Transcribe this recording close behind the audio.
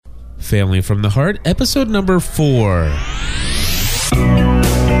Family from the Heart, episode number 4.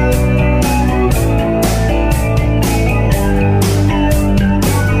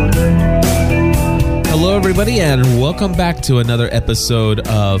 Hello, everybody, and welcome back to another episode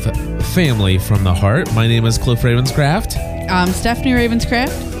of Family from the Heart. My name is Cliff Ravenscraft. I'm Stephanie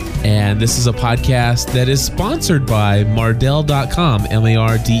Ravenscraft. And this is a podcast that is sponsored by Mardel.com,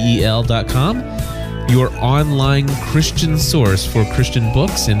 Mardel.com. Your online Christian source for Christian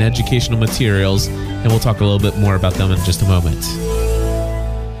books and educational materials, and we'll talk a little bit more about them in just a moment.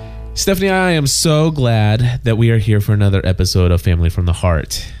 Stephanie, I am so glad that we are here for another episode of Family from the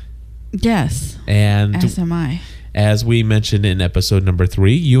Heart. Yes, and as am I. As we mentioned in episode number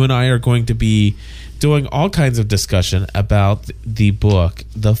 3, you and I are going to be doing all kinds of discussion about the book,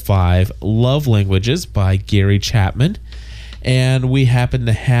 The 5 Love Languages by Gary Chapman. And we happen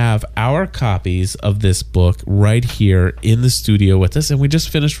to have our copies of this book right here in the studio with us. And we just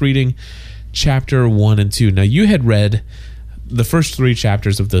finished reading chapter 1 and 2. Now, you had read the first 3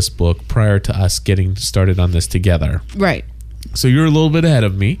 chapters of this book prior to us getting started on this together. Right. So you're a little bit ahead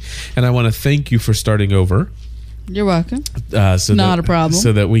of me. And I want to thank you for starting over. You're welcome. Not a problem.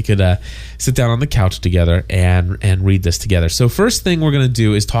 So that we could sit down on the couch together and read this together. So first thing we're going to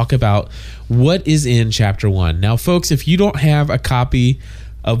do is talk about what is in chapter 1. Now, folks, if you don't have a copy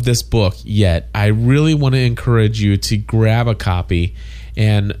of this book yet, I really want to encourage you to grab a copy.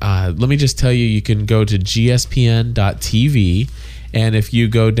 And let me just tell you, you can go to gspn.tv. And if you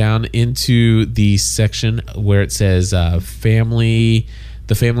go down into the section where it says Family...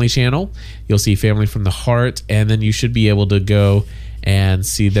 the Family channel, you'll see Family from the Heart, and then you should be able to go and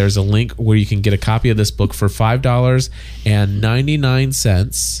see there's a link where you can get a copy of this book for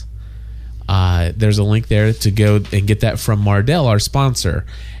 $5.99. There's a link there to go and get that from Mardel, our sponsor,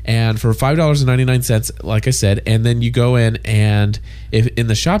 and for $5.99, like I said. And then you go in, and if in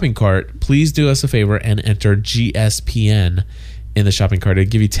the shopping cart, please do us a favor and enter GSPN in the shopping cart.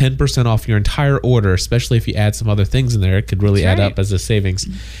 It'll give you 10% off your entire order, especially if you add some other things in there. It could really add up as a savings.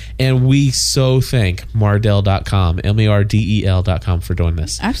 And we so thank Mardel.com, Mardel.com for doing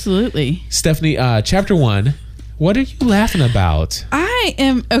this. Absolutely. Stephanie, chapter 1, what are you laughing about? I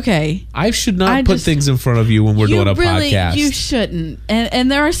am, okay. I should not put things in front of you when we're doing a podcast. You shouldn't.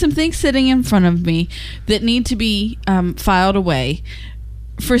 And there are some things sitting in front of me that need to be filed away.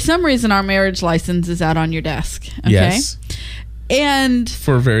 For some reason, our marriage license is out on your desk. Okay? Yes. And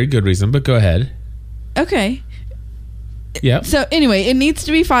for a very good reason, but go ahead. Okay. Yeah. So anyway, it needs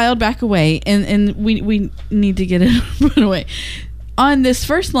to be filed back away, and we need to get it put away. On this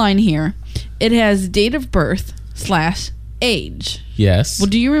first line here, it has date of birth / age. Yes. Well,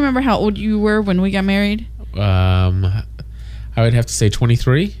 do you remember how old you were when we got married? I would have to say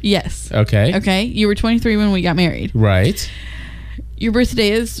 23. Yes. Okay. Okay. You were 23 when we got married. Right. birthday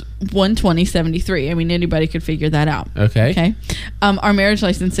is 1/20/73. I mean, anybody could figure that out. Okay. Our marriage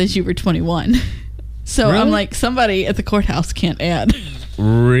license says you were 21. So really? I'm like, somebody at the courthouse can't add.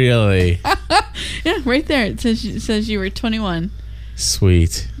 Really? Yeah, right there. It says you were 21.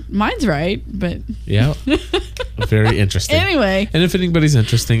 Sweet. Mine's right, but... Yeah. Very interesting. Anyway. And if anybody's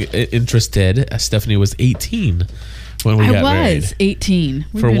interested, Stephanie was 18 when we got married. I was 18.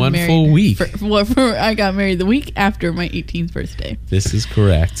 For one full week. I got married the week after my 18th birthday. This is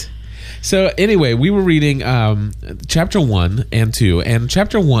correct. So anyway, we were reading chapter 1 and 2. And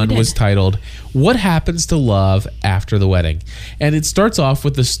chapter 1 was titled, What Happens to Love After the Wedding? And it starts off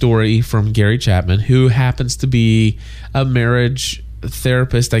with the story from Gary Chapman, who happens to be a marriage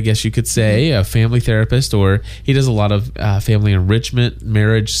therapist, I guess you could say, a family therapist, or he does a lot of family enrichment,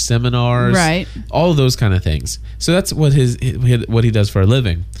 marriage seminars, right? All of those kind of things. So that's what what he does for a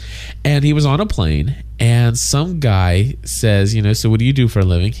living. And he was on a plane, and some guy says, so what do you do for a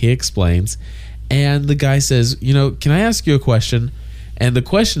living? He explains, and the guy says, can I ask you a question? And the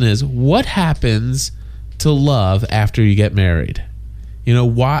question is, what happens to love after you get married?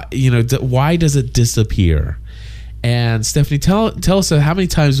 Why does it disappear? And Stephanie, tell us how many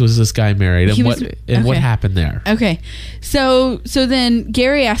times was this guy married, and what happened there? Okay, so then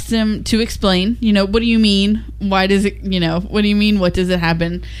Gary asked him to explain. What do you mean? Why does it? What do you mean? What does it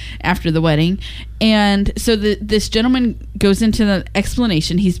happen after the wedding? And so this gentleman goes into the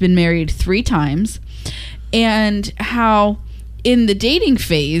explanation. He's been married 3 times, and how in the dating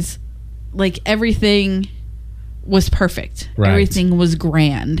phase, like everything was perfect. Right. Everything was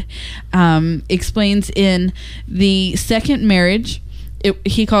grand. Explains in the second marriage,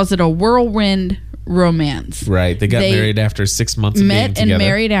 he calls it a whirlwind romance. Right. They got married after 6 months of being together. Met and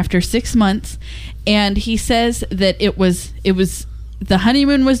married after 6 months. And he says that it was the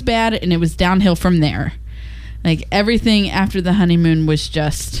honeymoon was bad and it was downhill from there. Like everything after the honeymoon was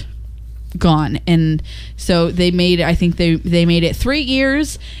just gone. And so they made, I think they made it 3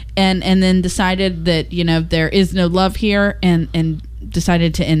 years, and then decided that, you know, there is no love here, and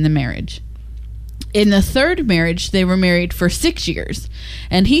decided to end the marriage. In the third marriage, they were married for 6 years,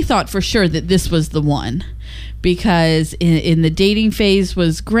 and he thought for sure that this was the one, because in the dating phase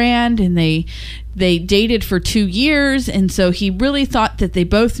was grand, and they dated for 2 years, and so he really thought that they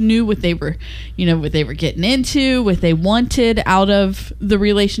both knew what they were, you know, what they were getting into, what they wanted out of the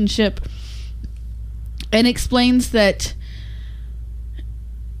relationship, and explains that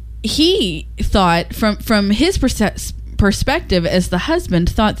he thought from his perspective as the husband,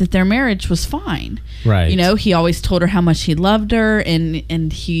 thought that their marriage was fine. Right. You know, he always told her how much he loved her,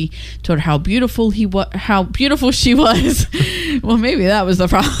 and he told her how beautiful how beautiful she was. Well, maybe that was the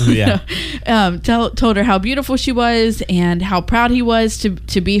problem. Yeah. Told her how beautiful she was and how proud he was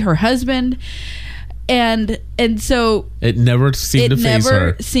to be her husband. And so it never seemed to faze her. It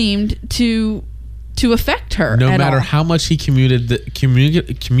never seemed to affect her. No at matter all. how much he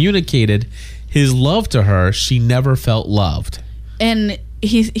communicated his love to her, she never felt loved. And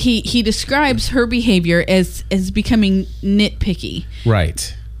he describes her behavior as becoming nitpicky,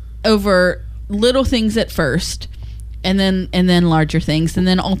 right, over little things at first, and then larger things, and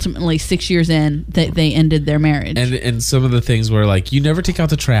then ultimately 6 years in that they ended their marriage. And some of the things were like, you never take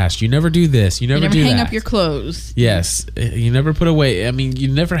out the trash, you never do this, you never do hang that. up your clothes. Yes, you never put away. I mean, you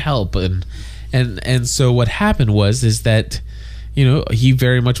never help, and so what happened is that, you know, he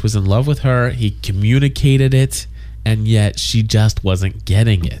very much was in love with her. He communicated it, and yet she just wasn't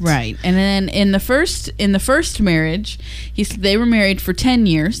getting it. Right. And then in the first marriage, they were married for 10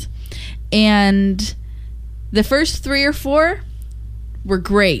 years, and the first 3 or 4 were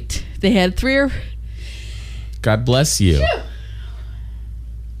great. They had 3 or... God bless you.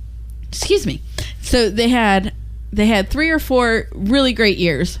 Excuse me. So they had 3 or 4 really great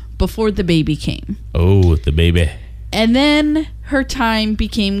years before the baby came. Oh, the baby. And then her time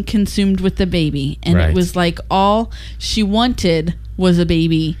became consumed with the baby. And right. It was like all she wanted was a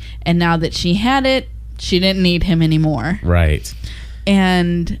baby. And now that she had it, she didn't need him anymore. Right.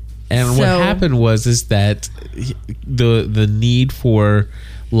 And what happened is that the need for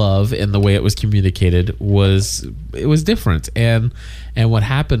love and the way it was communicated was different. And what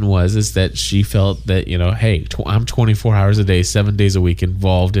happened is that she felt that, you know, hey, I'm 24 hours a day, 7 days a week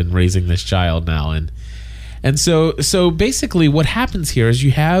involved in raising this child now. And so basically what happens here is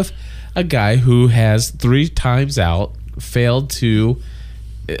you have a guy who has 3 times out failed to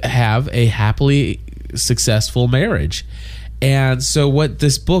have a happily successful marriage. And so what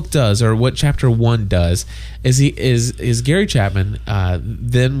this book does, or what chapter 1 does, is Gary Chapman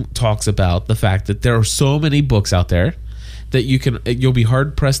then talks about the fact that there are so many books out there that you'll be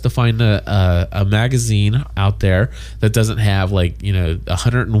hard pressed to find a magazine out there that doesn't have, like, you know,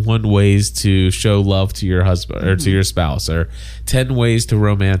 101 ways to show love to your husband or to your spouse, or 10 ways to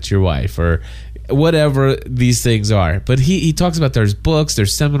romance your wife, or whatever these things are. But he talks about there's books,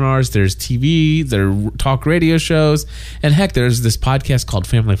 there's seminars, there's TV, there are talk radio shows, and heck, there's this podcast called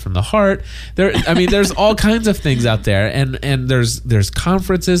Family from the Heart. There's all kinds of things out there, and there's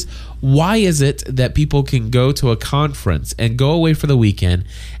conferences. Why is it that people can go to a conference and go away for the weekend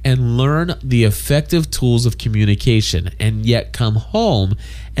and learn the effective tools of communication, and yet come home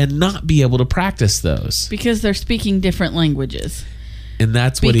and not be able to practice those? Because they're speaking different languages. And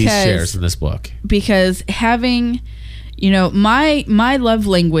that's what he shares in this book. Because having, you know, my love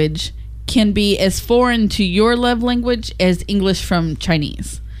language can be as foreign to your love language as English from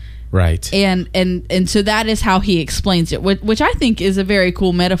Chinese. Right. And so that is how he explains it, which I think is a very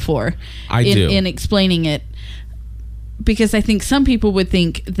cool metaphor in explaining it. Because I think some people would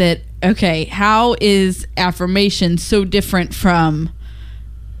think that, okay, how is affirmation so different from,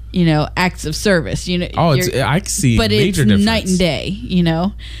 you know, acts of service? You know, I see, but major it's difference. Night and day. You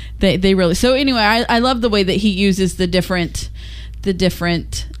know, they really. So anyway, I love the way that he uses the different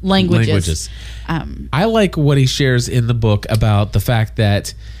languages. I like what he shares in the book about the fact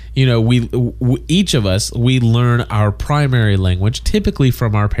that, you know, we each of us, we learn our primary language typically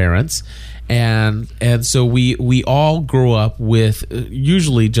from our parents. And so we all grow up with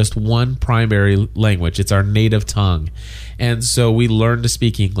usually just one primary language. It's our native tongue. And so we learn to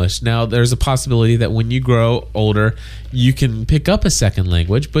speak English. Now, there's a possibility that when you grow older, you can pick up a second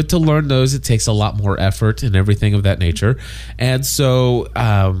language, but to learn those, it takes a lot more effort and everything of that nature. And so,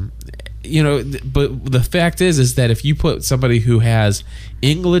 you know, but the fact is that if you put somebody who has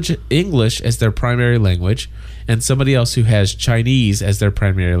English as their primary language and somebody else who has Chinese as their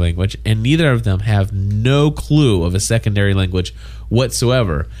primary language, and neither of them have no clue of a secondary language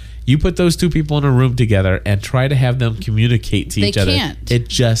whatsoever, You put those two people in a room together and try to have them communicate to each other. Can't. It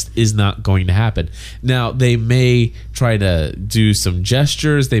just is not going to happen. Now, they may try to do some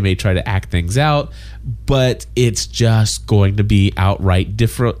gestures. They may try to act things out, but it's just going to be outright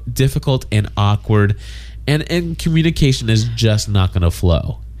difficult and awkward, and communication is just not going to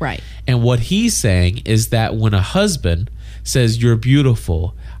flow. Right. And what he's saying is that when a husband says, "You're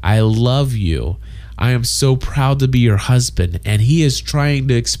beautiful, I love you, I am so proud to be your husband," and he is trying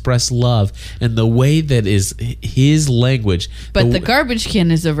to express love in the way that is his language. But the garbage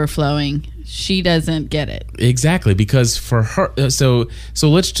can is overflowing. She doesn't get it. Exactly, because for her, so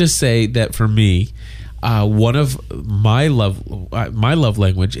let's just say that for me, one of my love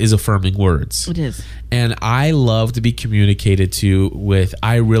language is affirming words. It is. And I love to be communicated to with,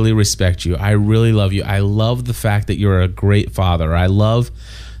 "I really respect you. I really love you. I love the fact that you're a great father. I love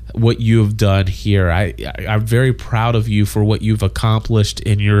what you have done here. I'm very proud of you for what you've accomplished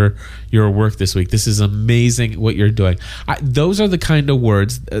in your work this week. This is amazing what you're doing." Those are the kind of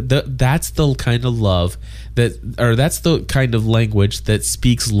words, that's the kind of love that's the kind of language that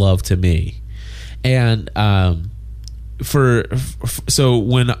speaks love to me. And so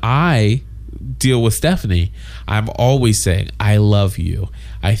when I deal with Stephanie, I'm always saying, "I love you.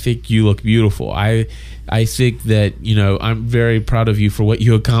 I think you look beautiful. I think that, I'm very proud of you for what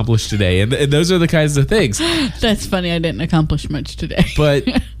you accomplished today." And those are the kinds of things. That's funny. I didn't accomplish much today. But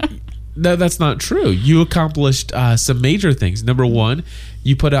no, that's not true. You accomplished some major things. Number one,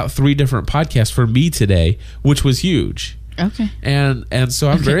 you put out 3 different podcasts for me today, which was huge. Okay. And so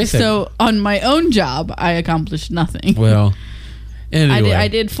I'm very thankful. So on my own job, I accomplished nothing. Well, anyway. I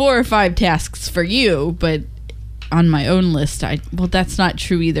did 4 or 5 tasks for you, but on my own list, that's not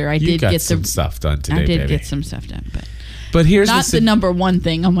true either. You got some stuff done today, I did baby. get some stuff done, but here's not the number one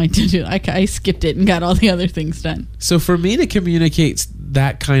thing on my to-do. I skipped it and got all the other things done. So for me to communicate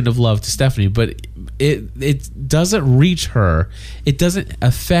that kind of love to Stephanie, but it doesn't reach her. It doesn't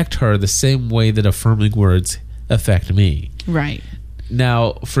affect her the same way that affirming words affect me. Right.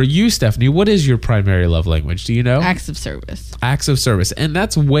 Now, for you, Stephanie, what is your primary love language? Do you know? Acts of service. Acts of service. And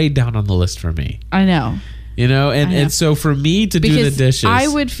that's way down on the list for me. I know. And so for me to do the dishes, I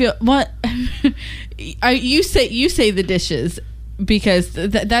would feel what you say the dishes, because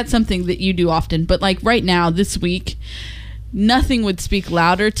that's something that you do often. But like right now, this week, nothing would speak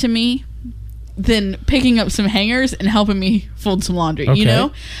louder to me than picking up some hangers and helping me fold some laundry.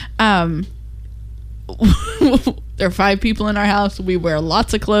 Okay. There are 5 people in our house. We wear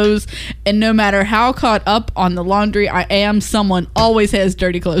lots of clothes, and no matter how caught up on the laundry I am, someone always has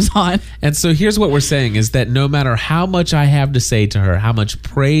dirty clothes on. And so here's what we're saying is that no matter how much I have to say to her, how much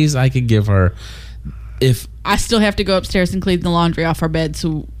praise I can give her, if I still have to go upstairs and clean the laundry off our bed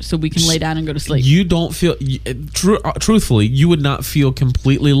so we can lay down and go to sleep. You don't feel truthfully, you would not feel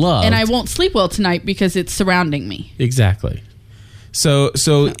completely loved. And I won't sleep well tonight because it's surrounding me. Exactly. So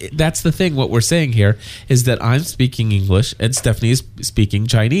that's the thing. What we're saying here is that I'm speaking English and Stephanie is speaking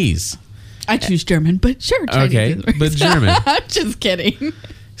Chinese. I choose German, but sure. Chinese okay, but German. I'm just kidding.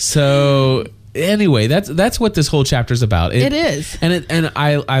 So anyway, that's what this whole chapter is about. It is, and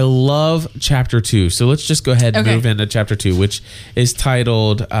I love chapter 2. So let's just go ahead and move into chapter 2, which is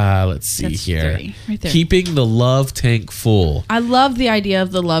titled. Let's see that's here. 3, right there. Keeping the love tank full. I love the idea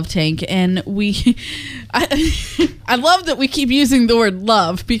of the love tank, and I love that we keep using the word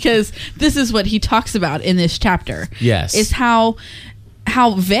love, because this is what he talks about in this chapter. Yes, is how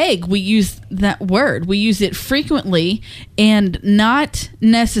vague we use that word. We use it frequently and not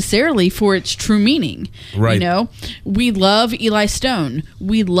necessarily for its true meaning. Right. We love Eli Stone.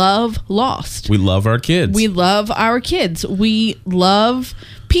 We love Lost. We love our kids. We love our kids. We love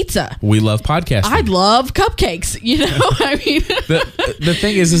pizza. We love podcasting. I love cupcakes. I mean, the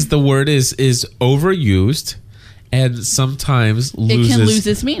thing is the word is overused, and sometimes it can lose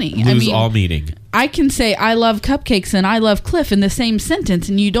its meaning. All meaning. I can say I love cupcakes and I love Cliff in the same sentence,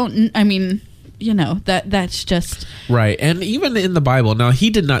 and you don't. I mean, that's just right. And even in the Bible, now he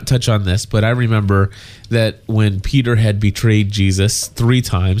did not touch on this, but I remember that when Peter had betrayed Jesus 3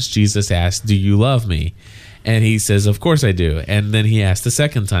 times, Jesus asked, "Do you love me?" And he says, "Of course I do." And then he asked the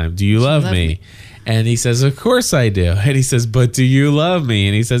second time, "Do you love me?" And he says, "Of course I do." And he says, "But do you love me?"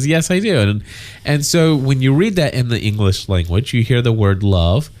 And he says, "Yes, I do." And so when you read that in the English language, you hear the word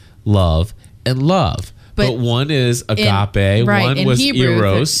love, and love. But one is agape, one was Hebrew,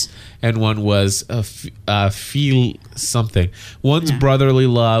 eros, and one was feel something. One's brotherly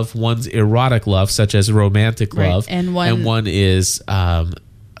love, one's erotic love, such as romantic love, and one is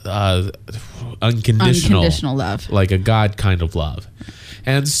unconditional love, like a God kind of love.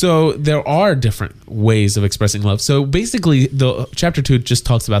 And so there are different ways of expressing love. So basically, the chapter 2 just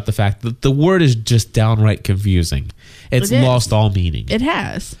talks about the fact that the word is just downright confusing. It's lost all meaning. It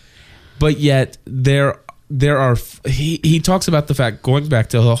has. But yet there are he talks about the fact, going back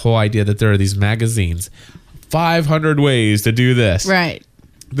to the whole idea that there are these magazines, 500 ways to do this. Right.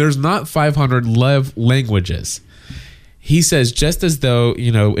 There's not 500 love languages. He says, just as though,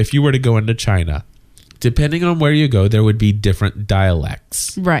 if you were to go into China, depending on where you go, there would be different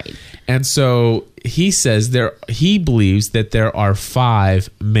dialects. Right. And so he says he believes that there are 5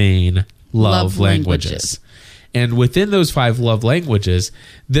 main love languages. And within those 5 love languages,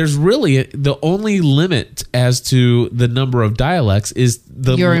 there's really the only limit as to the number of dialects is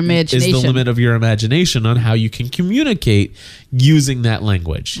the limit of your imagination on how you can communicate using that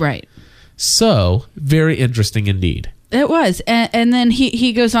language. Right. So, very interesting indeed. It was. And then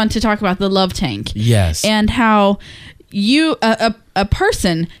he goes on to talk about the love tank. Yes. And how a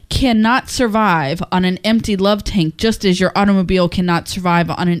person cannot survive on an empty love tank, just as your automobile cannot survive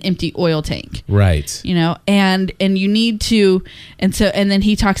on an empty oil tank. Right. And you need to, and then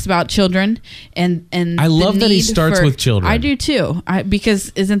he talks about children and I love that he starts with children. I do too.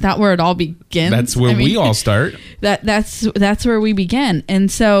 Because isn't that where it all begins? That's where we all start. That's where we begin. And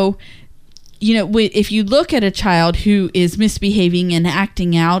so, if you look at a child who is misbehaving and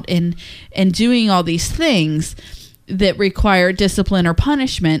acting out and doing all these things that require discipline or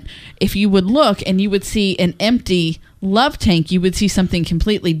punishment, if you would look and you would see an empty love tank, you would see something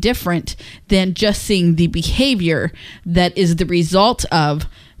completely different than just seeing the behavior that is the result of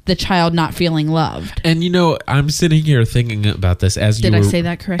the child not feeling loved. And I'm sitting here thinking about this as Did I say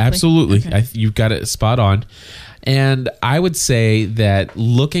that correctly? Absolutely. Okay. You've got it spot on. And I would say that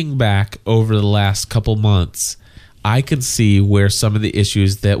looking back over the last couple months, I can see where some of the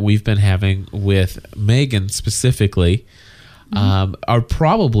issues that we've been having with Megan specifically are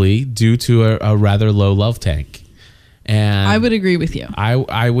probably due to a rather low love tank. And I would agree with you.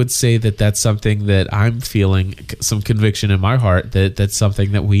 I would say that that's something that I'm feeling some conviction in my heart that's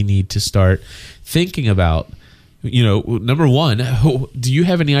something that we need to start thinking about. Number one, do you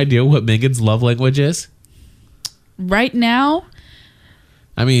have any idea what Megan's love language is? Right now?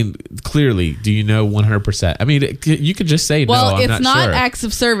 I mean, clearly, do you know 100%? I mean, you could just say, well, no, I'm not sure. It's not acts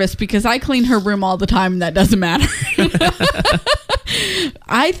of service because I clean her room all the time and that doesn't matter.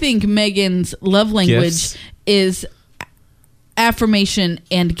 I think Megan's love language is affirmation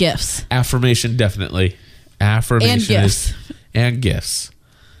and gifts. Affirmation, definitely. Affirmation and gifts. And gifts.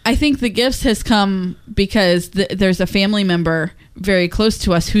 I think the gifts has come because there's a family member very close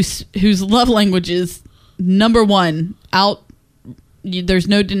to us whose love language is number one out. There's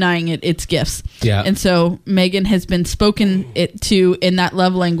no denying it. It's gifts. Yeah. And so Megan has been spoken it to in that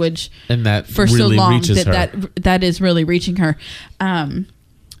love language, and that for really so long reaches that is really reaching her.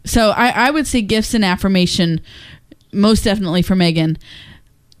 So I would say gifts and affirmation, most definitely for Megan.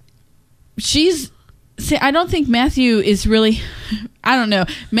 I don't think Matthew is really. I don't know.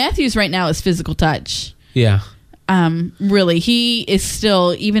 Matthew's right now is physical touch. Yeah. Really, he is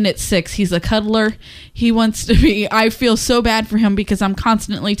still, even at 6, he's a cuddler. He wants to be. I feel so bad for him because I'm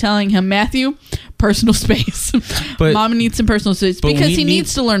constantly telling him, Matthew, personal space. But Mom needs some personal space because he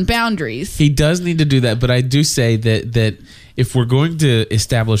needs to learn boundaries. He does need to do that, but I do say that if we're going to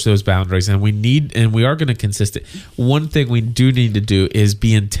establish those boundaries and we are going to consistent, one thing we do need to do is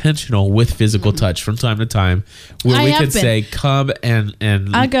be intentional with physical touch from time to time, where we can say, come and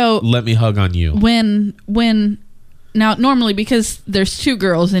I go, let me hug on you. Now, normally, because there's 2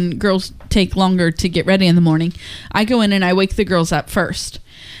 girls and girls take longer to get ready in the morning, I go in and I wake the girls up first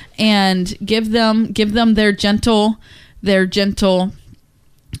and give them their gentle,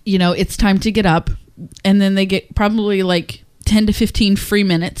 it's time to get up. And then they get probably like 10 to 15 free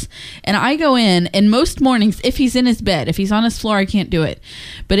minutes. And I go in, and most mornings, if he's in his bed, if he's on his floor, I can't do it.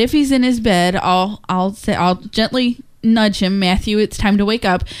 But if he's in his bed, I'll gently nudge him, Matthew, it's time to wake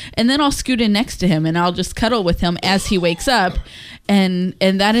up, and then I'll scoot in next to him and I'll just cuddle with him as he wakes up, and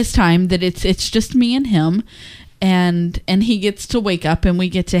that is time that it's just me and him, and he gets to wake up and we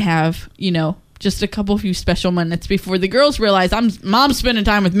get to have just a few special minutes before the girls realize Mom's spending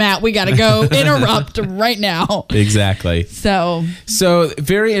time with Matt. We got to go interrupt right now. Exactly. So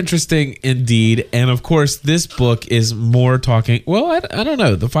very interesting indeed. And of course, this book is more talking. Well, I don't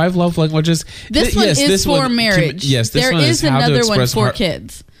know, the 5 love languages. This one is for marriage. Yes, this there one is how another to one express for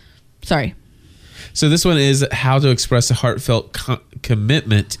kids. Sorry. So this one is how to express a heartfelt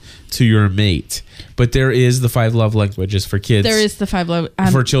commitment to your mate. But there is the 5 love languages for kids. There is the 5 love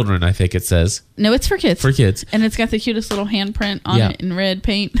for children, I think it says. No, it's for kids. For kids. And it's got the cutest little handprint on it in red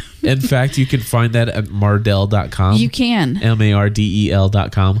paint. In fact, you can find that at mardel.com. You can.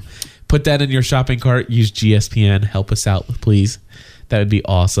 MARDEL.com. Put that in your shopping cart. Use GSPN. Help us out, please. That would be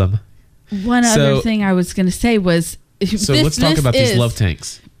awesome. One other thing I was going to say was... So let's talk about these love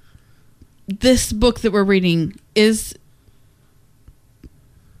tanks. This book that we're reading is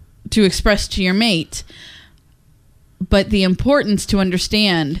to express to your mate, but the importance to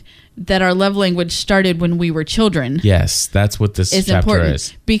understand that our love language started when we were children. Yes, that's what this chapter important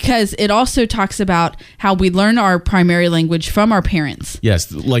is. Because it also talks about how we learn our primary language from our parents.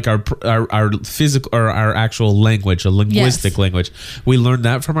 Yes, like our physical or our actual language, a linguistic language. We learn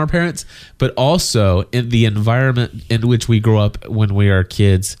that from our parents, but also in the environment in which we grow up when we are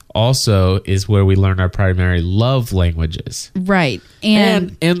kids also is where we learn our primary love languages. Right.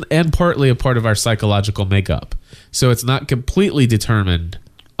 And partly a part of our psychological makeup. So it's not completely determined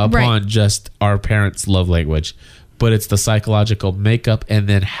upon just our parents' love language, but it's the psychological makeup and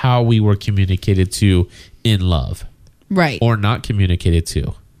then how we were communicated to in love. Right. Or not communicated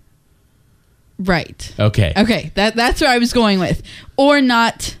to. Right. Okay. That's where I was going with. Or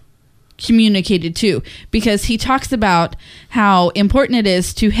not communicated to. Because he talks about how important it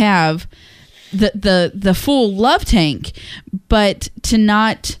is to have the full love tank, but to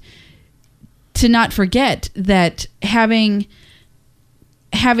not forget that having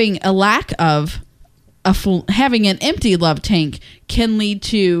a lack of having an empty love tank can lead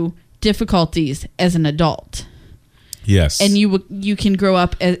to difficulties as an adult. Yes. And you can grow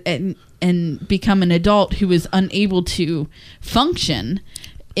up and become an adult who is unable to function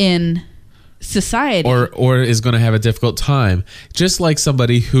in society, or is going to have a difficult time, just like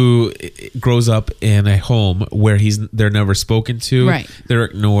somebody who grows up in a home where they're never spoken to, right. They're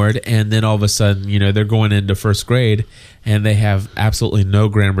ignored, and then all of a sudden, they're going into first grade and they have absolutely no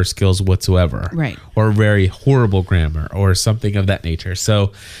grammar skills whatsoever, right, or very horrible grammar or something of that nature.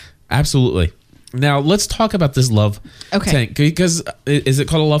 So absolutely. Now let's talk about this love tank, because is it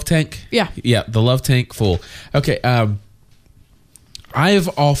called a love tank? Yeah, the love tank full. Okay. I have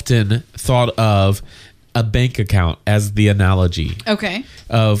often thought of a bank account as the analogy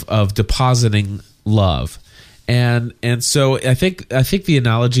of depositing love. And so I think the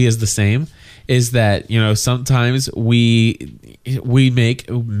analogy is the same, is that, sometimes we make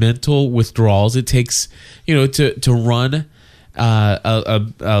mental withdrawals. It takes, to run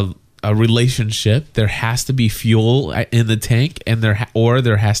a relationship, there has to be fuel in the tank, and there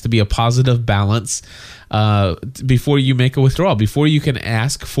has to be a positive balance before you make a withdrawal, before you can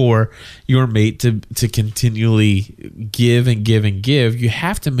ask for your mate to continually give and give and give. You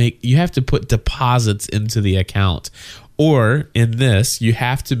have to put deposits into the account, or in this, you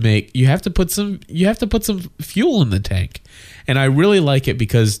have to put some fuel in the tank. And I really like it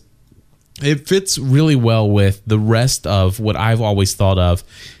because it fits really well with the rest of what I've always thought of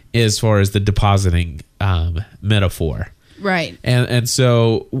as far as the depositing metaphor. Right. And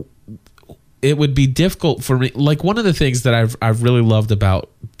so it would be difficult for me. Like, one of the things that I've really loved about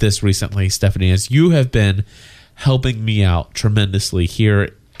this recently, Stephanie, is you have been helping me out tremendously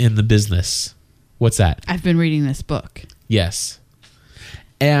here in the business. What's that? I've been reading this book. Yes.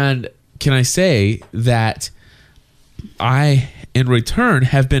 And can I say that I, in return,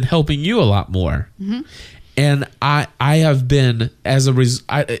 have been helping you a lot more. Mm-hmm. And I have been, as a result,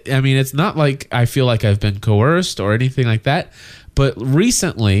 I mean, it's not like I feel like I've been coerced or anything like that, but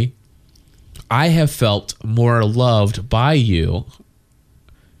recently I have felt more loved by you,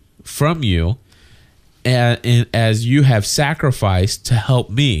 from you, and as you have sacrificed to help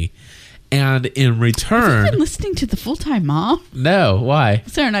me. And in return... Have you been listening to The Full-Time Mom? No, why?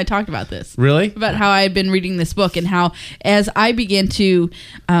 Sarah and I talked about this. Really? About how I had been reading this book, and how as I began to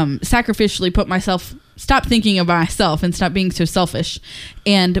sacrificially stop thinking of myself and stop being so selfish,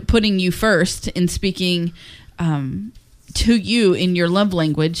 and putting you first and speaking to you in your love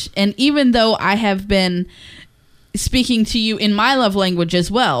language. And even though I have been speaking to you in my love language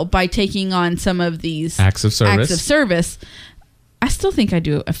as well, by taking on some of these acts of service, I still think I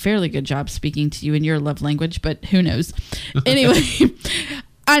do a fairly good job speaking to you in your love language, but who knows? Anyway,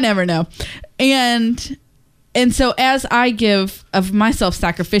 I never know. And so as I give of myself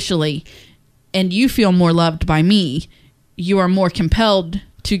sacrificially, and you feel more loved by me, you are more compelled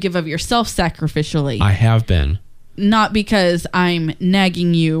to give of yourself sacrificially. I have been. Not because I'm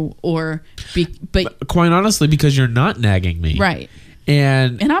nagging you, but quite honestly, because you're not nagging me. Right.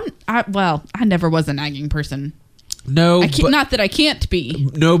 And I never was a nagging person. No, not that I can't be.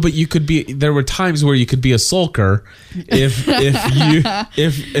 No, but you could be. There were times where you could be a sulker if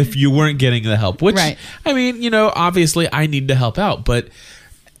you weren't getting the help. Which, right. I mean, obviously I need to help out, but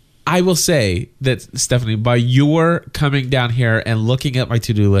I will say that, Stephanie, by your coming down here and looking at my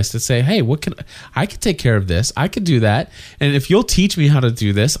to-do list and say, hey, I can take care of this. I can do that. And if you'll teach me how to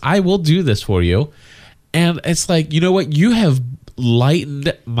do this, I will do this for you. And it's like, you know what? You have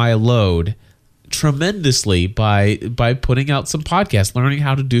lightened my load tremendously by putting out some podcasts, learning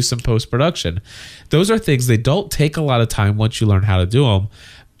how to do some post-production. Those are things that don't take a lot of time once you learn how to do them.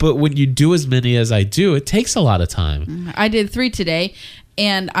 But when you do as many as I do, it takes a lot of time. I did 3 today,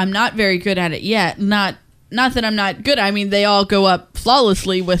 and I'm not very good at it yet. Not that I'm not good. I mean, they all go up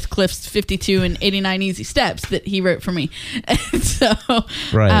flawlessly with Cliff's 52 and 89 easy steps that he wrote for me. So,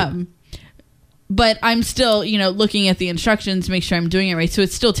 right. But I'm still, looking at the instructions to make sure I'm doing it right. So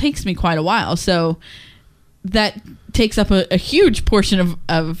it still takes me quite a while. So that takes up a huge portion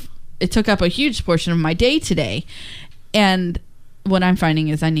of it took up a huge portion of my day today. And what I'm finding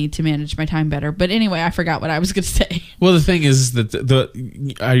is I need to manage my time better. But anyway, I forgot what I was going to say. Well, the thing is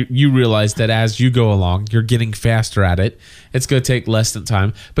that you realize that as you go along, you're getting faster at it. It's going to take less than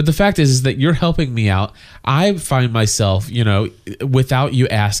time. But the fact is that you're helping me out. I find myself, without you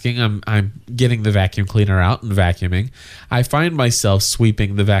asking, I'm getting the vacuum cleaner out and vacuuming. I find myself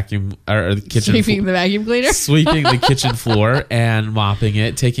sweeping the vacuum or the kitchen. Sweeping the vacuum cleaner? Sweeping the kitchen floor and mopping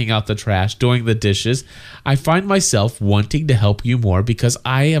it, taking out the trash, doing the dishes. I find myself wanting to help you more because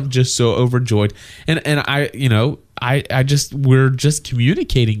I am just so overjoyed. And we're just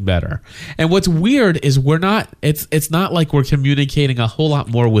communicating better. And what's weird is it's not like we're communicating a whole lot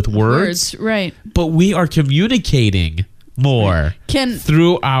more with words. Right. But we are communicating more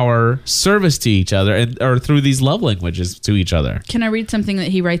through our service to each other or through these love languages to each other. Can I read something that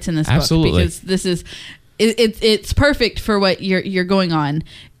he writes in this Absolutely. book? Because this is it's perfect for what you're going on,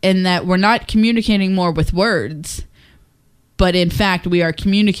 in that we're not communicating more with words, but in fact we are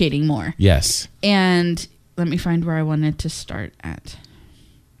communicating more. Yes. And let me find where I wanted to start at.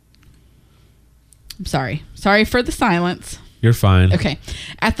 I'm sorry for the silence. You're fine. Okay.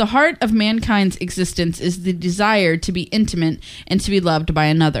 At the heart of mankind's existence is the desire to be intimate and to be loved by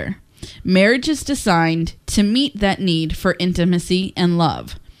another. Marriage is designed to meet that need for intimacy and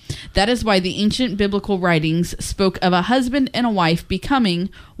love. That is why the ancient biblical writings spoke of a husband and a wife becoming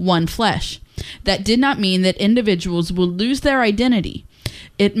one flesh. That did not mean that individuals would lose their identity.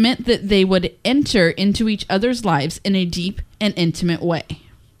 It meant that they would enter into each other's lives in a deep and intimate way.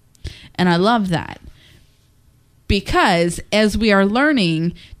 And I love that. Because as we are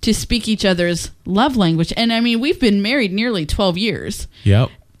learning to speak each other's love language, and I mean, we've been married nearly 12 years. Yep.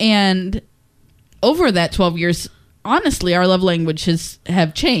 And over that 12 years, honestly, our love languages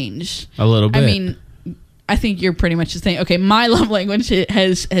have changed. A little bit. I mean, I think you're pretty much the same. Okay, my love language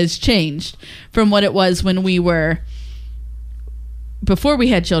has changed from what it was when we were, before we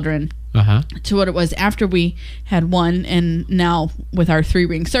had children, to what it was after we had one, and now with our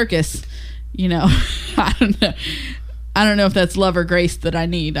 3-ring circus. I don't know if that's love or grace that I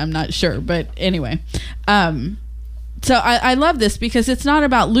need. I'm not sure. But anyway, so I love this because it's not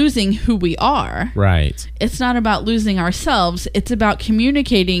about losing who we are. Right. It's not about losing ourselves. It's about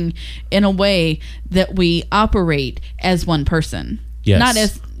communicating in a way that we operate as one person. Yes. Not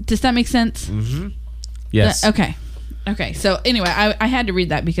as, does that make sense? Mm-hmm. Yes. Okay. So anyway, I had to read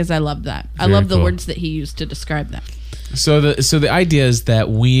that because I love that. I love the words that he used to describe that. So the idea is that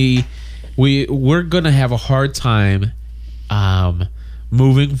we're going to have a hard time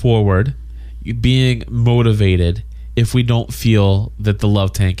moving forward, being motivated, if we don't feel that the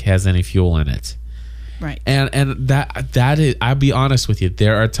love tank has any fuel in it. Right. And that is, I'll be honest with you,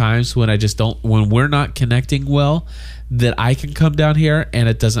 there are times when when we're not connecting well, that I can come down here and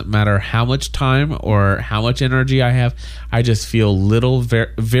it doesn't matter how much time or how much energy I have, I just feel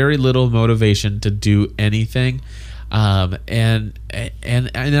very little motivation to do anything. And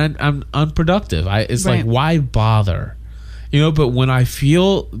I'm unproductive. It's right. Like, why bother? But when I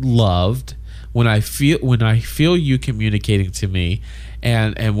feel loved, when I feel you communicating to me,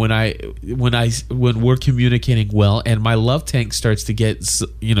 and when we're communicating well, and my love tank starts to get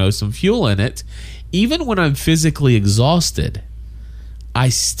some fuel in it, even when I'm physically exhausted, I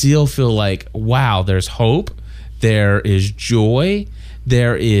still feel like, wow, there's hope, there is joy,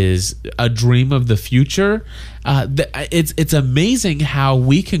 there is a dream of the future. It's amazing how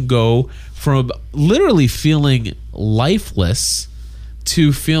we can go from literally feeling lifeless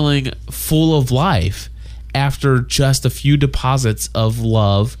to feeling full of life after just a few deposits of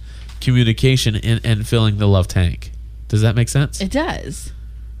love, communication, and filling the love tank. Does that make sense? It does.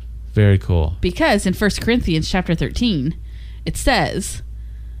 Very cool. Because in 1 Corinthians chapter 13, it says,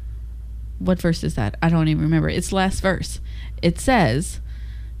 what verse is that? I don't even remember. It's the last verse. It says,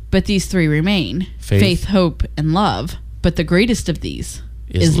 but these three remain, faith, hope, and love. But the greatest of these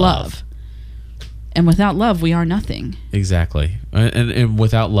is love. And without love, we are nothing. Exactly. And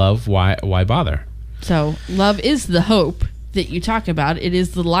without love, why bother? So love is the hope that you talk about. It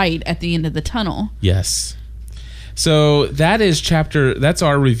is the light at the end of the tunnel. Yes. So that's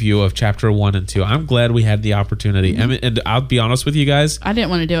our review of chapter 1 and 2. I'm glad we had the opportunity. Mm-hmm. And I'll be honest with you guys. I didn't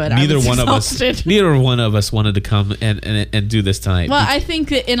want to do it. Neither one of us wanted to come and do this tonight. Well, I think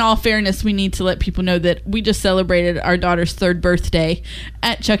that in all fairness, we need to let people know that we just celebrated our daughter's 3rd birthday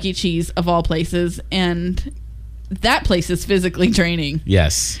at Chuck E. Cheese, of all places. And that place is physically draining.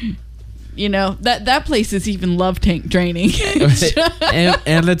 Yes. You know, that place is even love tank draining.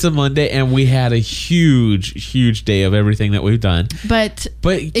 and it's a Monday, and we had a huge day of everything that we've done. But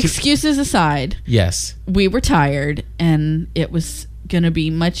excuses aside, yes, we were tired, and it was going to be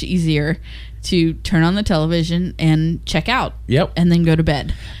much easier to turn on the television and check out. Yep. And then go to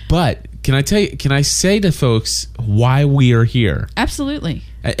bed. But can I say to folks why we are here? Absolutely.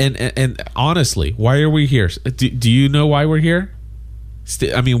 And honestly, why are we here? Do you know why we're here?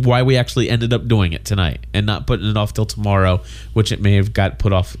 Why we actually ended up doing it tonight and not putting it off till tomorrow, which it may have got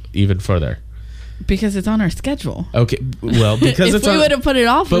put off even further. Because it's on our schedule. Okay, well, because if we would have put it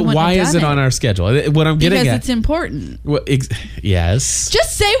off, but why is it on our schedule? What I'm getting at, because it's important. Well, yes.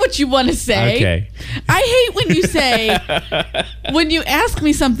 Just say what you want to say. Okay. I hate when you say when you ask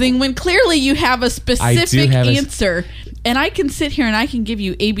me something when clearly you have a specific answer, and I can sit here and I can give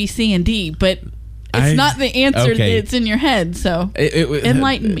you A, B, C, and D, but it's not the answer that's in your head, so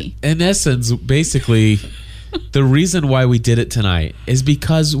enlighten me. In essence, basically, the reason why we did it tonight is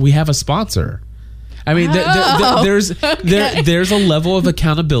because we have a sponsor. I mean, there's a level of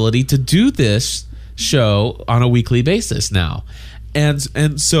accountability to do this show on a weekly basis now. And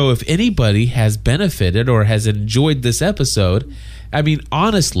so if anybody has benefited or has enjoyed this episode, I mean,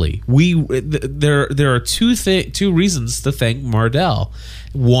 honestly, there are two reasons to thank Mardel.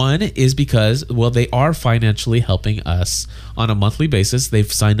 One is because, well, they are financially helping us on a monthly basis. They've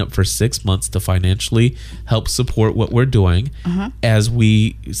signed up for 6 months to financially help support what we're doing as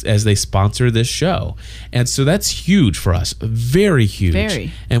they sponsor this show. And so that's huge for us, very huge.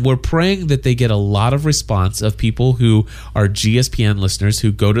 Very. And we're praying that they get a lot of response of people who are GSPN listeners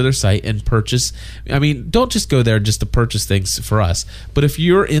who go to their site and purchase. I mean, don't just go there just to purchase things for us, but if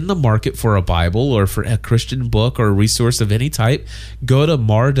you're in the market for a Bible or for a Christian book or a resource of any type, go to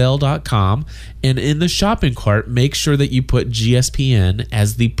Mardel.com, and in the shopping cart, make sure that you put GSPN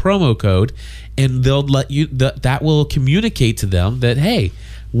as the promo code, and they'll let you, that will communicate to them that, hey,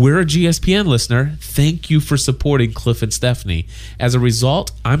 we're a GSPN listener. Thank you for supporting Cliff and Stephanie. As a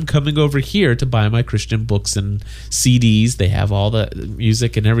result, I'm coming over here to buy my Christian books and CDs. They have all the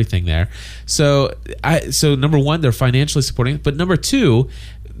music and everything there. So number one, they're financially supporting it. But number two,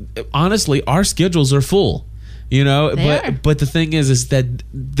 honestly, our schedules are full. You know, but the thing is that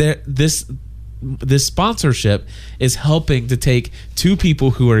this sponsorship is helping to take two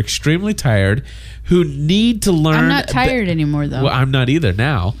people who are extremely tired, who need to learn. I'm not tired anymore, though. Well, I'm not either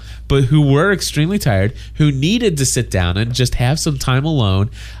now, but who were extremely tired, who needed to sit down and just have some time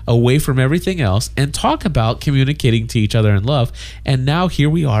alone, away from everything else, and talk about communicating to each other in love. And now here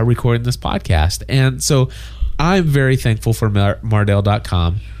we are recording this podcast. And so I'm very thankful for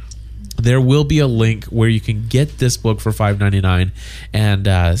Mardel.com. There will be a link where you can get this book for $5.99,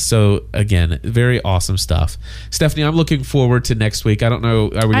 and so again, very awesome stuff. Stephanie, I'm looking forward to next week. I don't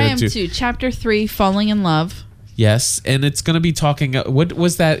know. Are we I going am to too. Chapter 3, Falling in Love. Yes, and it's going to be talking. What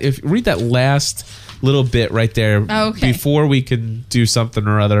was that? If read that last little bit right there before we can do something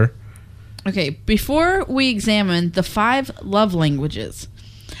or other. Okay, before we examine the 5 love languages,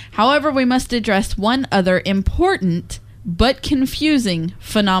 however, we must address one other important but confusing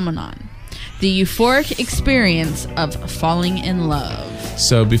phenomenon: the euphoric experience of falling in love.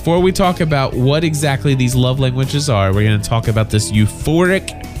 So before we talk about what exactly these love languages are, we're going to talk about this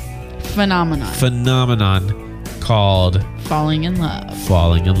euphoric phenomenon called falling in love.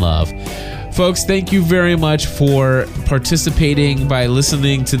 Falling in love. Folks, thank you very much for participating by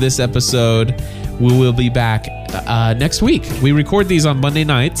listening to this episode. We will be back next week. We record these on Monday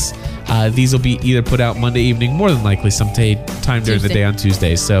nights. These will be either put out Monday evening, more than likely sometime during the day on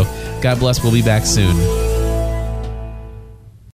Tuesdays. So God bless. We'll be back soon.